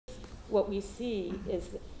what we see is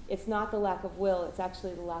it's not the lack of will, it's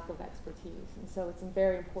actually the lack of expertise. And so it's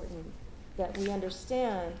very important that we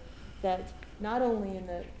understand that not only in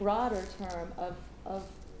the broader term of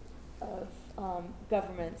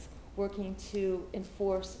governments working to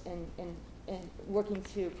enforce and working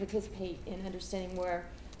to participate in understanding where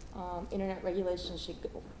internet regulation should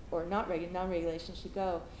go, or non-regulation should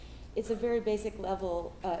go, it's a very basic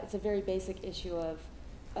level, it's a very basic issue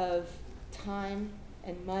of time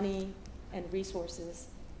and money and resources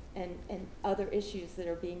and other issues that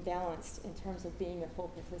are being balanced in terms of being a full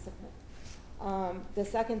participant. The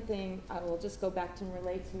second thing I will just go back to and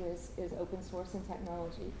relate to is open source and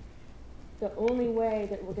technology. The only way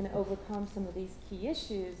that we're going to overcome some of these key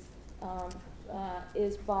issues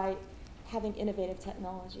is by having innovative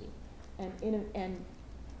technology and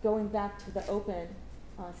going back to the open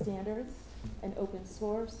standards and open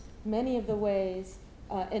source. Many of the ways,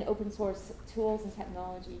 and open source tools and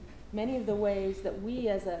technology, many of the ways that we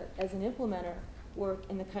as an implementer work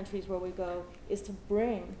in the countries where we go is to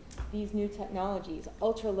bring these new technologies,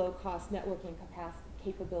 ultra-low cost networking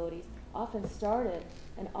capabilities, often started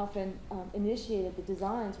and often initiated, the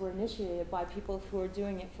designs were initiated by people who are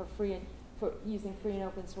doing it for free and for using free and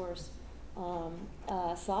open source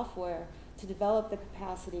software to develop the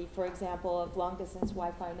capacity, for example, of long-distance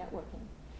Wi-Fi networking.